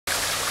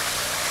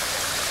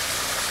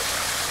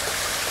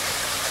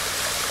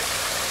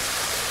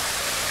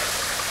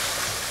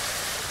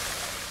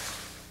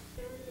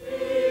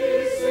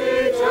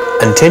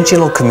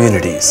Intentional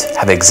communities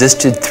have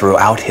existed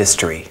throughout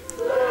history.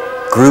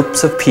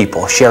 Groups of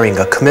people sharing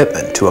a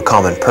commitment to a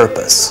common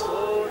purpose.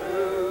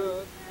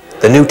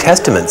 The New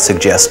Testament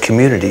suggests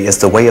community is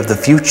the way of the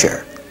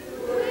future.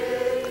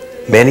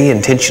 Many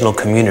intentional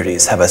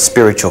communities have a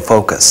spiritual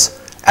focus,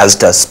 as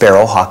does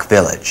Sparrow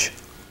Village.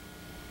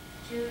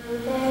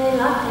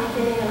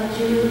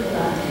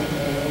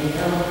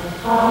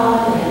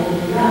 Hallelujah.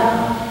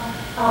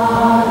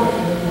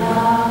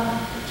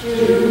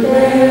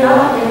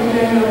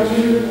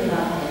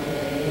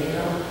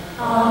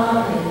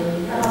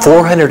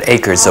 400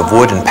 acres of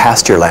wood and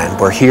pasture land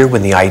were here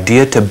when the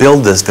idea to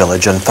build this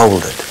village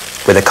unfolded,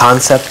 with a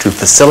concept to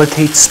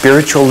facilitate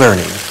spiritual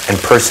learning and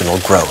personal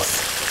growth.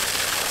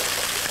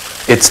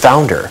 Its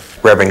founder,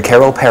 Reverend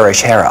Carol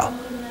Parrish Hara,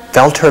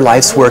 felt her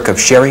life's work of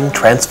sharing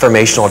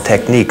transformational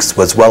techniques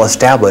was well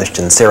established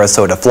in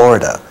Sarasota,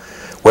 Florida,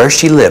 where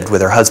she lived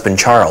with her husband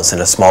Charles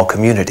in a small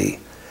community.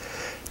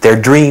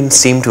 Their dreams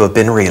seemed to have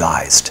been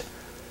realized,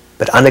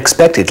 but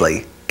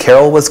unexpectedly,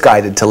 Carol was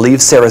guided to leave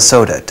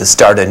Sarasota to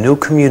start a new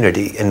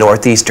community in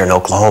northeastern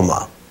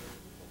Oklahoma.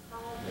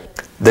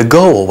 The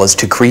goal was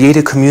to create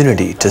a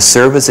community to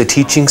serve as a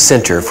teaching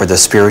center for the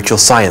spiritual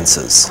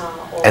sciences,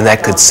 and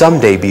that could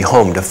someday be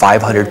home to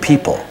 500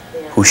 people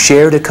who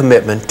shared a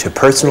commitment to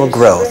personal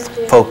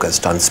growth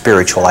focused on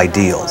spiritual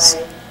ideals.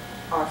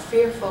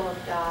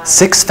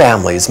 6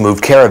 families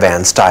moved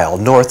caravan-style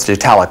north to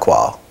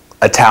Tahlequah,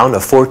 a town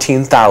of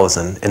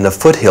 14,000 in the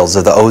foothills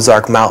of the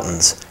Ozark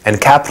Mountains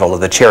and capital of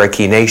the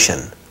Cherokee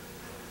Nation.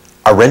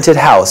 A rented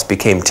house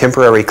became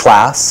temporary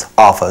class,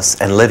 office,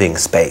 and living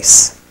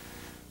space.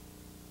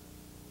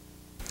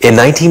 In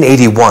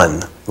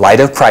 1981, Light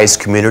of Christ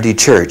Community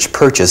Church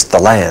purchased the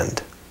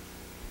land.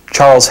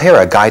 Charles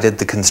Hara guided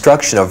the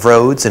construction of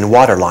roads and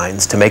water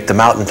lines to make the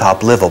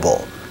mountaintop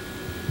livable.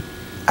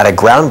 At a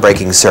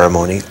groundbreaking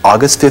ceremony,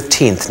 August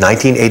 15,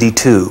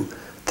 1982,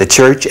 the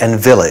church and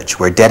village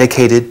were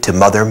dedicated to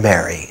Mother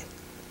Mary.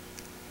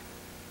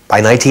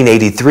 By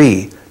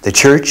 1983, the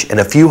church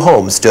and a few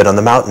homes stood on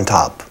the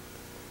mountaintop.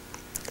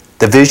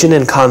 The vision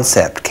and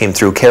concept came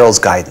through Carol's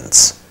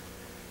guidance.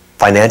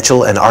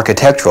 Financial and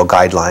architectural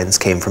guidelines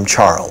came from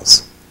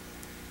Charles.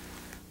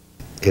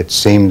 It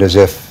seemed as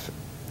if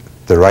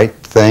the right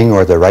thing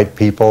or the right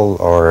people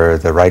or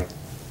the right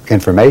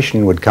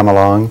information would come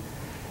along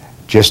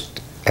just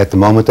at the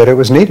moment that it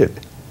was needed.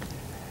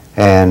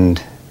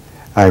 And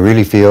I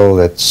really feel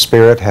that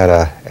Spirit had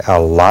a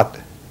lot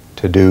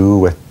to do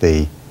with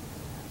the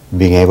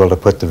being able to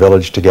put the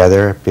village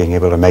together, being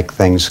able to make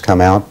things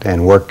come out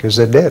and work as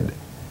it did.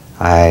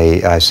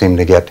 I seem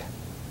to get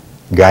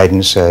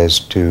guidance as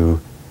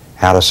to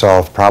how to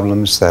solve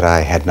problems that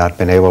I had not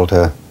been able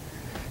to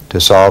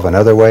solve in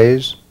other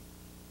ways.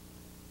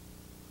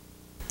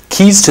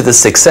 Keys to the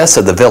success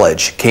of the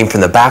village came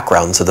from the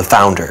backgrounds of the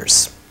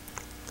founders.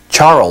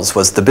 Charles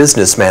was the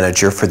business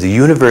manager for the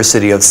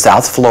University of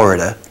South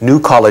Florida New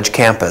College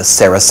Campus,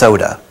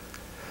 Sarasota.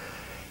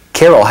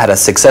 Carol had a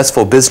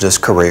successful business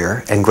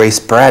career, and Grace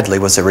Bradley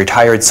was a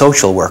retired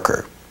social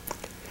worker.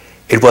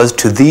 It was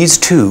to these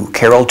two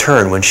Carol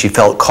turned when she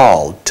felt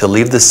called to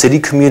leave the city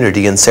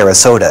community in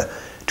Sarasota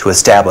to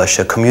establish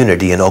a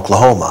community in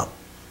Oklahoma.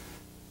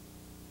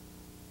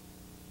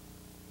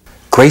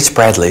 Grace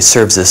Bradley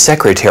serves as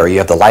secretary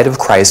of the Light of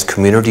Christ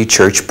Community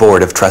Church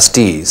Board of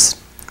Trustees.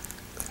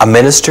 A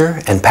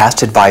minister and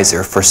past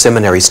advisor for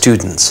seminary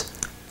students,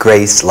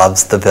 Grace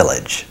loves the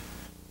village.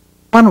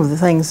 One of the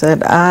things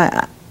that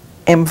I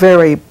am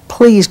very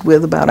pleased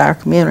with about our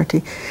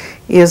community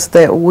is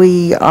that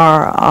we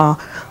are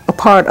a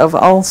part of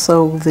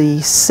also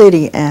the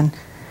city and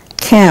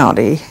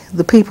county.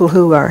 The people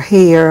who are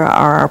here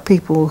are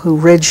people who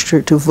register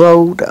to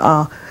vote.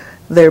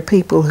 They're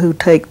people who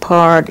take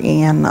part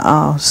in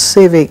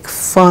civic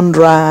fund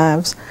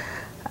drives.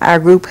 Our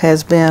group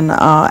has been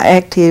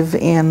active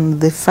in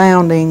the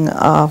founding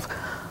of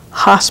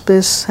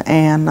hospice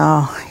and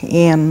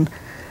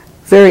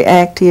very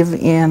active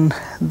in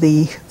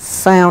the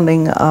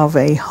founding of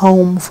a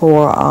home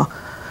for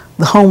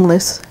the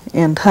homeless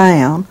in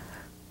town.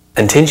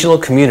 Intentional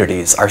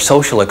communities are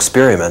social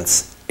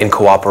experiments in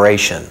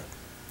cooperation.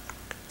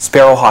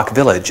 Sparrowhawk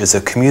Village is a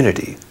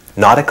community,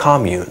 not a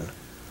commune.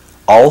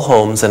 All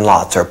homes and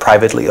lots are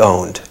privately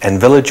owned,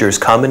 and villagers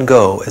come and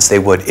go as they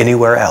would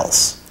anywhere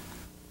else.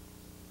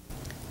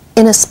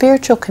 In a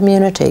spiritual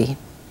community,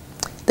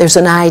 there's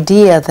an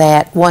idea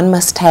that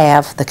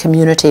the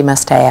community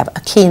must have a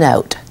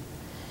keynote.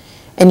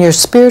 And your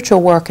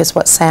spiritual work is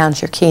what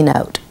sounds your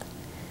keynote.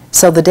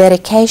 So the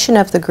dedication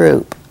of the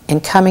group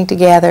in coming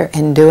together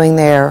and doing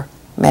their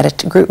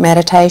group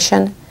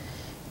meditation,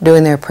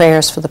 doing their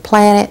prayers for the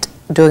planet,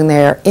 doing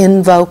their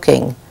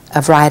invoking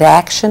of right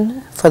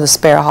action for the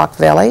Sparrowhawk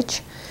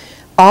Village,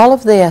 all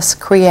of this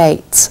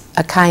creates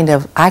a kind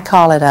of, I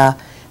call it a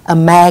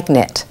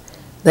magnet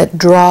that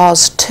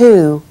draws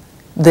to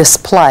this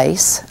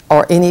place,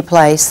 or any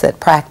place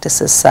that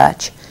practices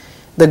such,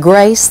 the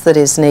grace that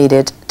is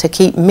needed to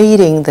keep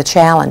meeting the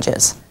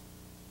challenges.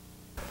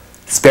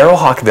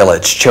 Sparrowhawk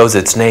Village chose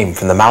its name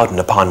from the mountain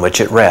upon which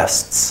it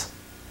rests.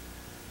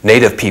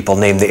 Native people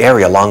named the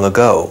area long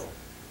ago.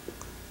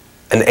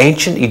 An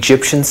ancient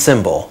Egyptian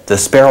symbol, the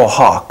sparrow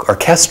hawk or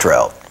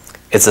kestrel,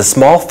 is a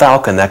small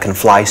falcon that can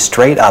fly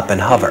straight up and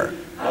hover,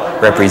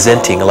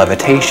 representing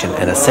levitation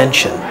and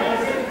ascension.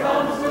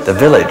 The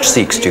village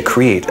seeks to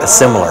create a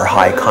similar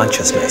high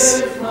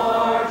consciousness.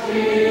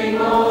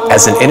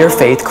 As an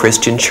interfaith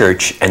Christian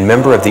church and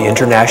member of the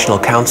International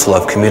Council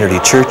of Community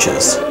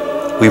Churches,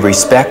 we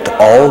respect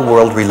all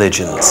world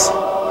religions.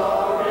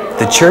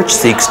 The church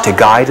seeks to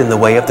guide in the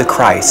way of the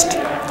Christ,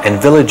 and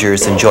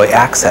villagers enjoy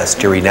access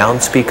to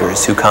renowned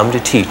speakers who come to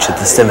teach at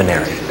the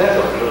seminary.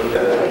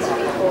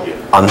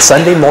 On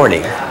Sunday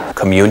morning,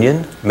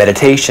 communion,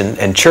 meditation,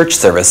 and church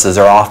services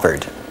are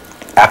offered,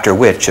 after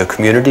which a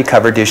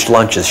community-covered dish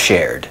lunch is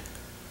shared.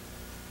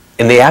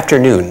 In the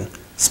afternoon,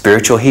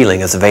 spiritual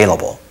healing is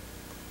available.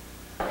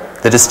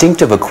 The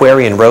distinctive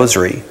Aquarian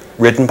Rosary,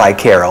 written by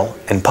Carol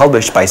and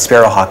published by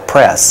Sparrow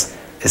Press,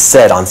 is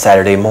said on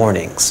Saturday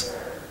mornings.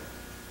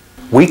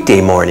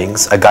 Weekday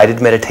mornings, a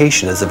guided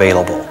meditation is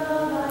available.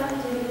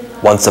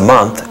 Once a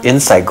month,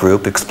 Insight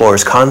Group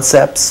explores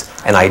concepts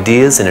and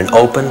ideas in an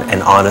open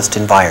and honest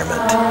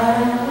environment.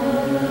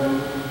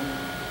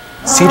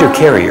 Cedar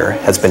Carrier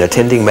has been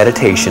attending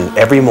meditation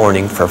every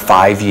morning for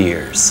 5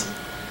 years.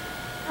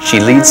 She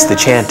leads the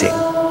chanting,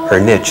 her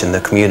niche in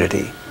the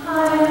community.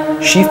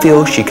 She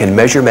feels she can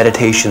measure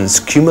meditation's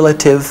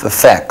cumulative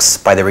effects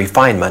by the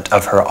refinement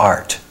of her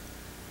art.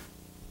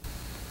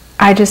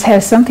 I just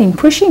have something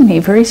pushing me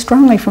very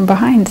strongly from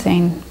behind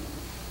saying,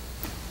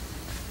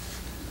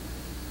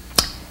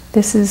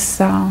 this is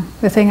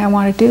the thing I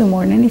want to do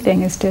more than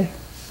anything, is to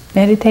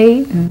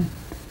meditate and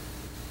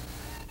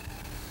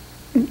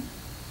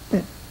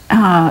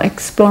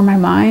explore my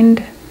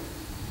mind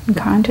and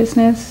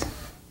consciousness.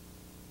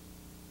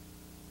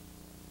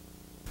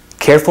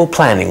 Careful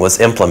planning was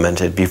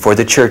implemented before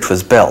the church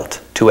was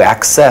built to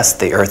access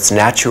the earth's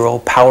natural,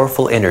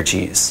 powerful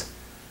energies.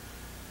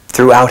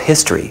 Throughout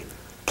history,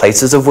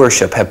 places of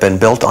worship have been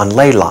built on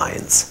ley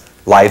lines,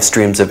 live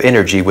streams of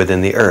energy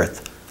within the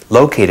earth,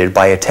 located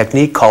by a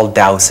technique called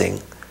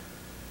dowsing.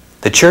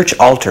 The church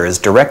altar is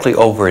directly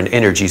over an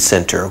energy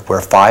center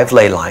where 5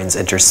 ley lines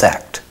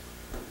intersect.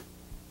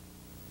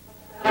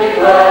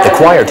 The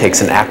choir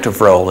takes an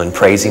active role in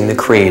praising the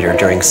Creator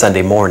during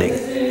Sunday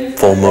morning,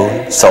 full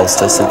moon,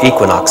 solstice, and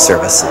equinox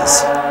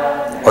services.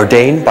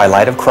 Ordained by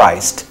Light of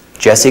Christ,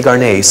 Jesse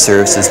Garnay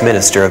serves as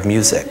minister of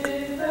music.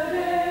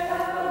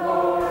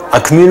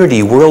 A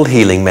community world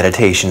healing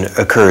meditation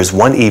occurs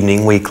one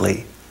evening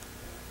weekly.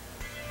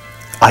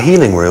 A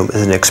healing room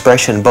is an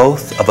expression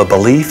both of a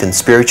belief in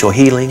spiritual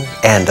healing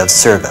and of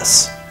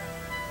service.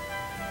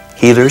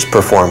 Healers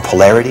perform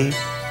polarity,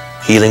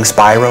 healing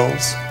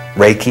spirals,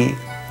 Reiki,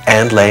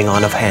 and laying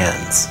on of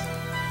hands.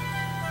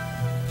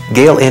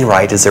 Gail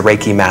Enright is a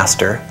Reiki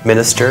master,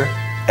 minister,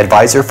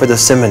 advisor for the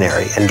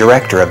seminary, and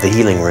director of the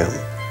healing room.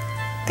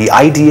 The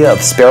idea of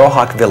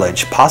Sparrowhawk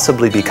Village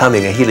possibly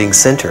becoming a healing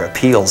center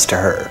appeals to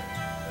her.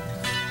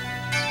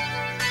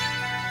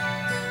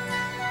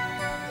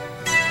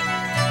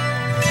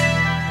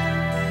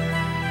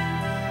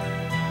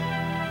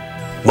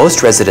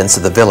 Most residents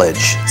of the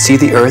village see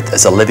the earth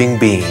as a living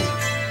being,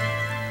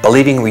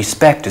 believing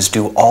respect is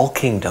due all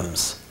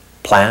kingdoms,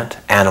 plant,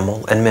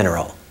 animal, and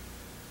mineral.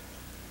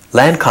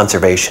 Land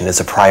conservation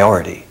is a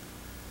priority.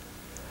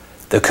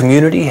 The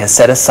community has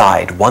set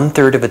aside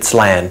 1/3 of its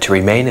land to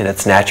remain in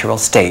its natural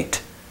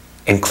state,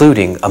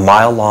 including a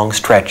mile-long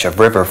stretch of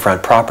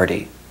riverfront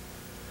property.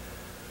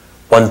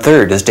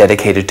 1/3 is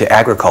dedicated to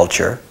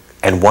agriculture,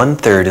 and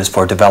 1/3 is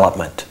for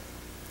development.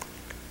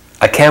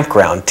 A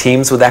campground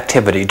teems with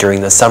activity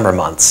during the summer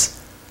months.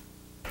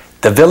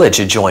 The village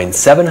adjoins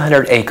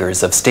 700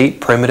 acres of state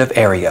primitive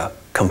area,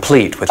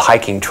 complete with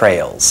hiking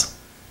trails.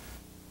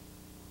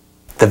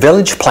 The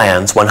village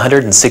plans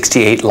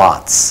 168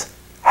 lots,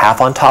 half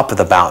on top of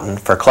the mountain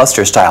for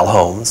cluster-style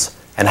homes,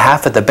 and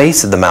half at the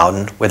base of the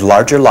mountain with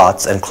larger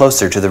lots and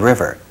closer to the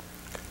river.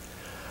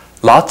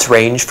 Lots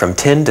range from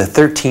 $10,000 to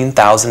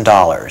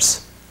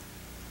 $13,000.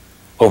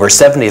 Over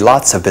 70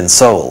 lots have been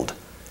sold,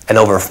 and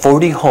over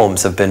 40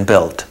 homes have been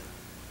built.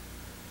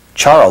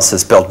 Charles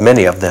has built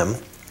many of them,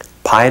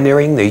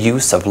 pioneering the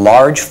use of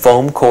large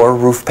foam core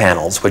roof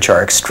panels which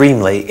are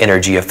extremely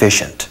energy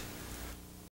efficient.